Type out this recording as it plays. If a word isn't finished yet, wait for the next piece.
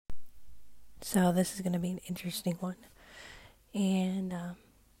So this is going to be an interesting one. And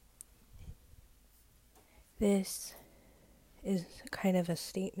this is kind of a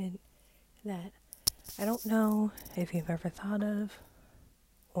statement that I don't know if you've ever thought of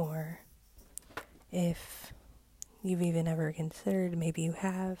or if you've even ever considered. Maybe you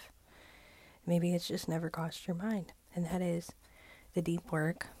have. Maybe it's just never crossed your mind. And that is the deep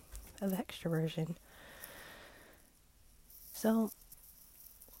work of extroversion. So,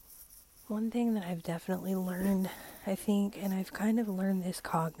 one thing that I've definitely learned, I think, and I've kind of learned this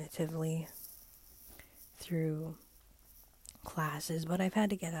cognitively through classes, but I've had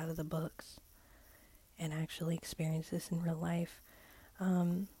to get out of the books and actually experience this in real life.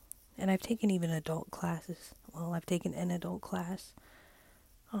 And I've taken even adult classes. Well, I've taken an adult class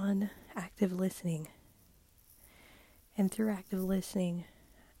on active listening. And through active listening,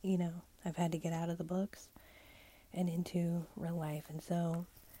 I've had to get out of the books and into real life. And so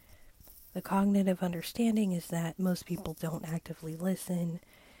the cognitive understanding is that most people don't actively listen,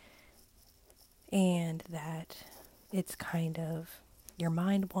 and that it's kind of your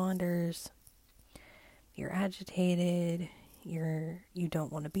mind wanders, you're agitated, you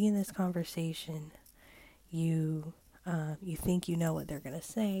don't want to be in this conversation, you think you know what they're going to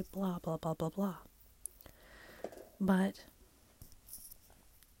say, blah blah blah blah blah. But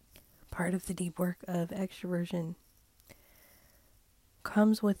part of the deep work of extroversion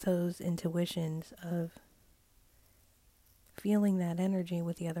comes with those intuitions of feeling that energy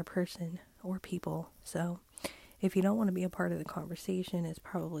with the other person or people. So if you don't want to be a part of the conversation, it's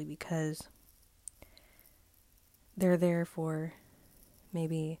probably because they're there for,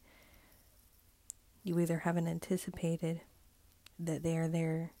 maybe you either haven't anticipated that they're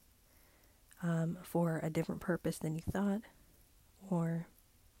there for a different purpose than you thought, or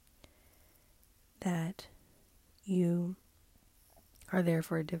that you are there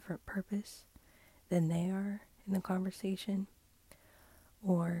for a different purpose than they are in the conversation.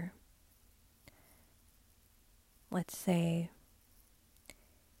 Or let's say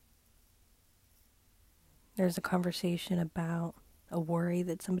there's a conversation about a worry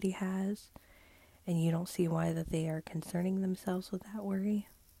that somebody has, and you don't see why that they are concerning themselves with that worry,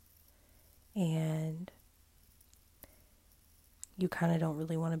 and you kind of don't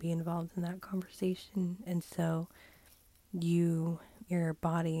really want to be involved in that conversation, and so your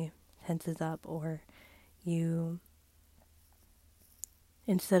body tenses up, or you,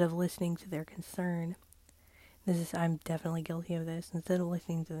 instead of listening to their concern, I'm definitely guilty of this, instead of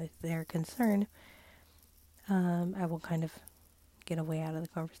listening to their concern, I will kind of get away out of the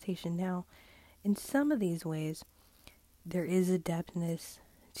conversation. Now, in some of these ways, there is a depthness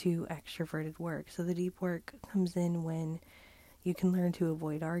to extroverted work. So the deep work comes in when you can learn to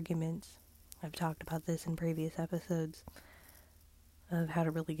avoid arguments. I've talked about this in previous episodes of how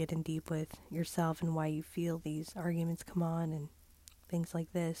to really get in deep with yourself and why you feel these arguments come on and things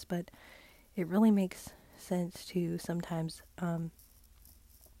like this. But it really makes sense to sometimes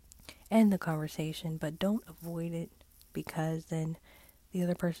end the conversation, but don't avoid it, because then the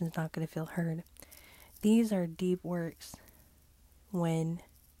other person's not going to feel heard. These are deep works when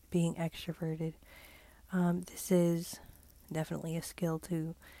being extroverted. This is definitely a skill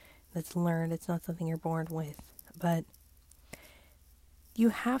that's learned. It's not something you're born with, but you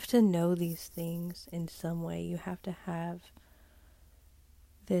have to know these things in some way. You have to have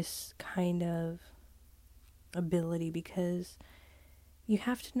this kind of ability, because you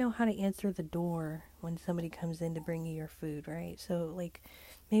have to know how to answer the door when somebody comes in to bring you your food, right? So, like,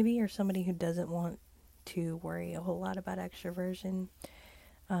 maybe you're somebody who doesn't want to worry a whole lot about extroversion,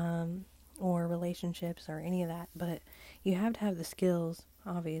 or relationships or any of that, but you have to have the skills,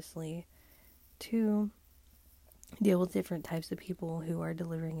 obviously, to deal with different types of people who are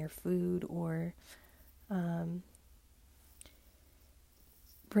delivering your food, or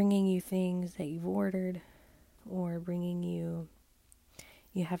bringing you things that you've ordered, or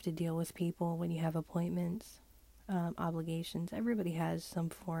you have to deal with people when you have appointments, obligations. Everybody has some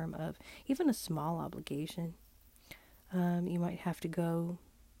form of, even a small obligation. You might have to go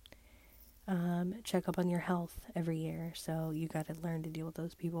check up on your health every year, so you got to learn to deal with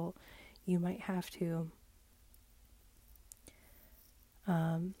those people. You might have to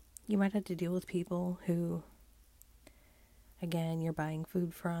deal with people who, again, you're buying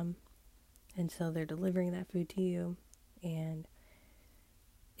food from, and so they're delivering that food to you, and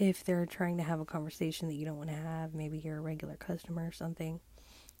if they're trying to have a conversation that you don't want to have, maybe you're a regular customer or something,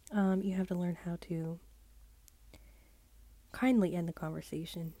 you have to learn how to kindly end the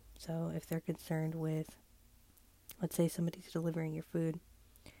conversation. So if they're concerned with, let's say somebody's delivering your food,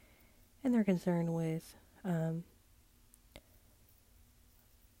 and they're concerned with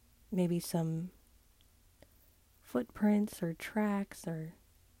maybe some footprints or tracks or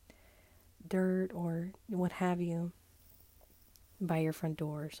dirt or what have you by your front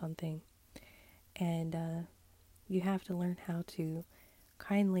door or something. And you have to learn how to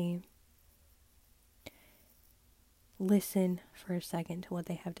kindly listen for a second to what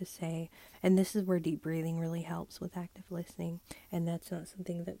they have to say. And this is where deep breathing really helps with active listening. And that's not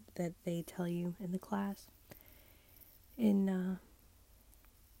something that they tell you in the class. They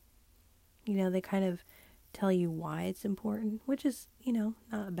kind of tell you why it's important, which is, not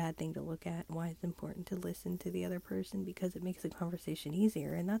a bad thing to look at, why it's important to listen to the other person, because it makes the conversation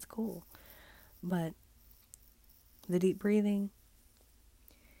easier, and that's cool. But the deep breathing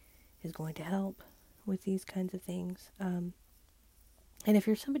is going to help with these kinds of things. And if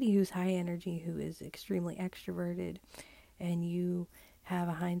you're somebody who's high energy, who is extremely extroverted, and you have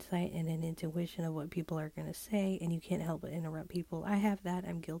a hindsight and an intuition of what people are going to say, and you can't help but interrupt people, I have that.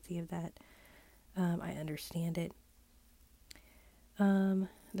 I'm guilty of that. I understand it.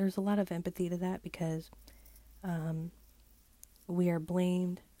 There's a lot of empathy to that because we are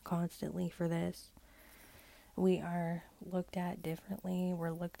blamed constantly for this. We are looked at differently.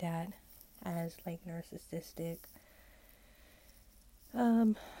 We're looked at as like narcissistic.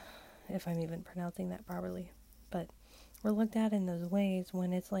 If I'm even pronouncing that properly. But we're looked at in those ways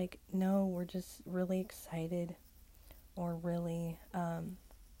when it's like, no, we're just really excited or really,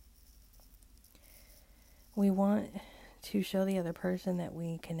 we want to show the other person that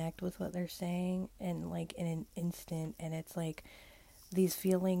we connect with what they're saying and like in an instant, and it's like these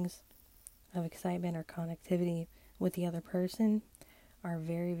feelings of excitement or connectivity with the other person are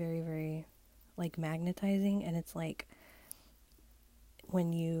very, very, very like magnetizing. And it's like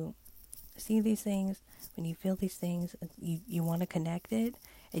when you see these things, when you feel these things, you want to connect it,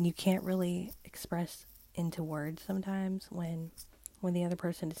 and you can't really express into words sometimes when the other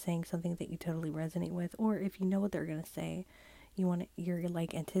person is saying something that you totally resonate with, or if you know what they're going to say, you're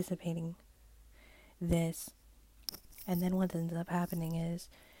like anticipating this, and then what ends up happening is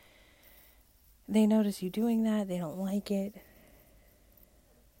they notice you doing that, they don't like it,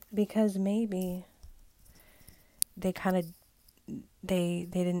 because maybe they kind of they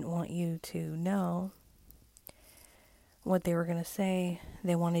didn't want you to know what they were going to say.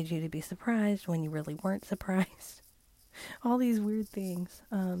 They wanted you to be surprised when you really weren't surprised. All these weird things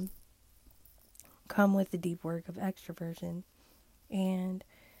come with the deep work of extroversion. And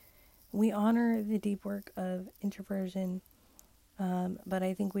we honor the deep work of introversion, but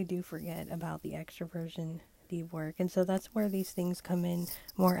I think we do forget about the extroversion deep work. And so that's where these things come in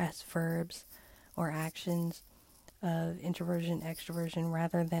more as verbs or actions of introversion, extroversion,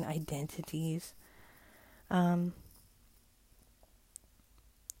 rather than identities. So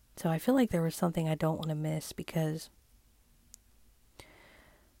I feel like there was something I don't want to miss because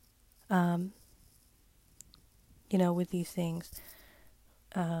with these things,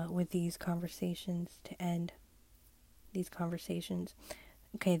 with these conversations, to end these conversations.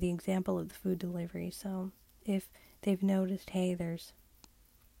 Okay, the example of the food delivery. So if they've noticed, hey, there's,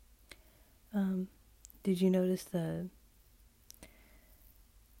 did you notice the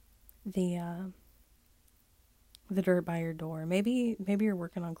dirt by your door? Maybe you're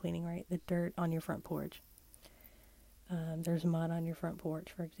working on cleaning, right? The dirt on your front porch. There's mud on your front porch,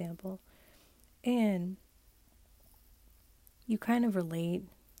 for example. And you kind of relate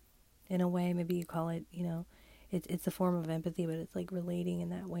in a way. Maybe you call it, it's a form of empathy, but it's like relating in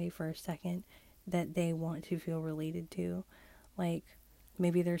that way for a second that they want to feel related to. Like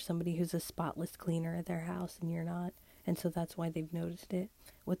maybe there's somebody who's a spotless cleaner at their house and you're not. And so that's why they've noticed it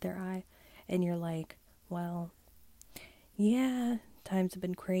with their eye. And you're like, well, yeah, times have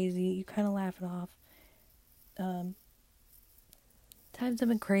been crazy. You kind of laugh it off. Times have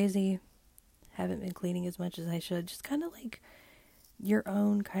been crazy. Haven't been cleaning as much as I should. Just kind of like your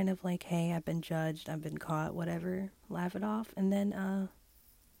own kind of like, hey, I've been judged, I've been caught, whatever. Laugh it off. And then,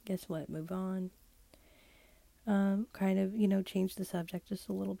 guess what? Move on. Kind of, change the subject just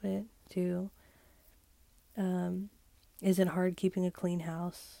a little bit to, is it hard keeping a clean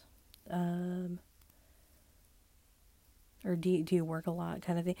house? Or do you work a lot,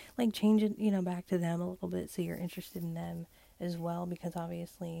 kind of thing. Like change it, back to them a little bit so you're interested in them as well, because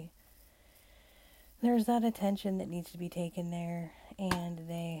obviously there's that attention that needs to be taken there, and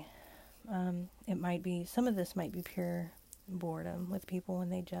they, it might be, some of this might be pure boredom with people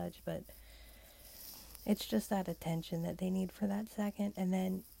when they judge, but it's just that attention that they need for that second, and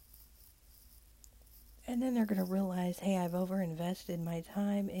then they're going to realize, hey, I've overinvested my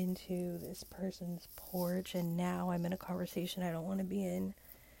time into this person's porch, and now I'm in a conversation I don't want to be in,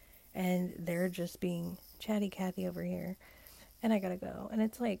 and they're just being chatty Cathy over here, and I gotta go. And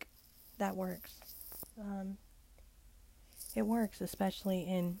it's like, that works. It works, especially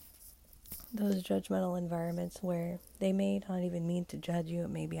in those judgmental environments where they may not even mean to judge you. It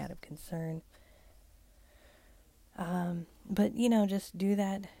may be out of concern. But, just do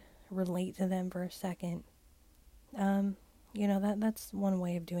that. Relate to them for a second. That's one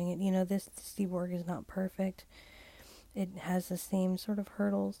way of doing it. This deep work is not perfect. It has the same sort of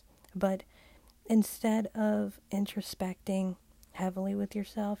hurdles. But instead of introspecting heavily with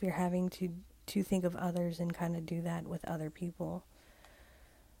yourself, you're having to think of others and kind of do that with other people.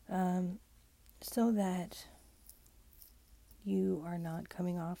 So that you are not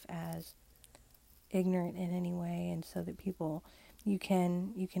coming off as ignorant in any way, and so that you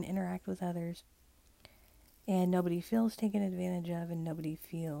can interact with others and nobody feels taken advantage of and nobody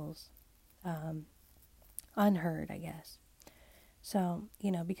feels unheard, I guess. So,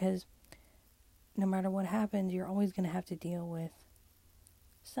 because no matter what happens, you're always going to have to deal with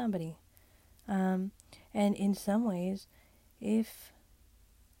somebody. And in some ways, if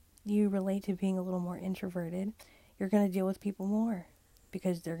you relate to being a little more introverted, you're going to deal with people more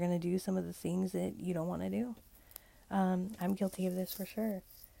because they're going to do some of the things that you don't want to do. I'm guilty of this for sure.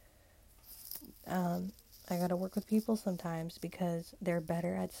 I got to work with people sometimes because they're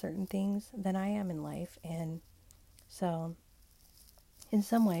better at certain things than I am in life. And so, in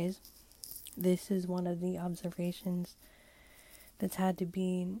some ways, this is one of the observations that's had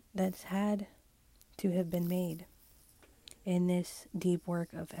to have been made in this deep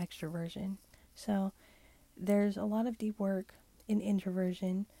work of extroversion. So there's a lot of deep work in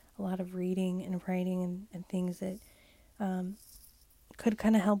introversion, a lot of reading and writing and things that could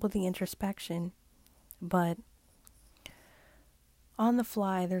kind of help with the introspection. But on the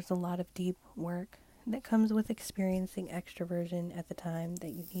fly, there's a lot of deep work that comes with experiencing extroversion at the time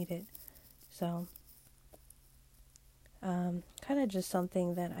that you need it. So kind of just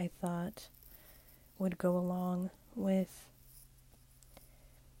something that I thought would go along with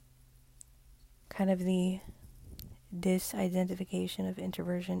kind of the disidentification of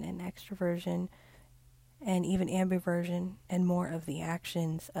introversion and extroversion and even ambiversion, and more of the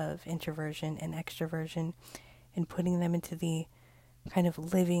actions of introversion and extroversion and putting them into the kind of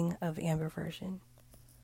living of ambiversion.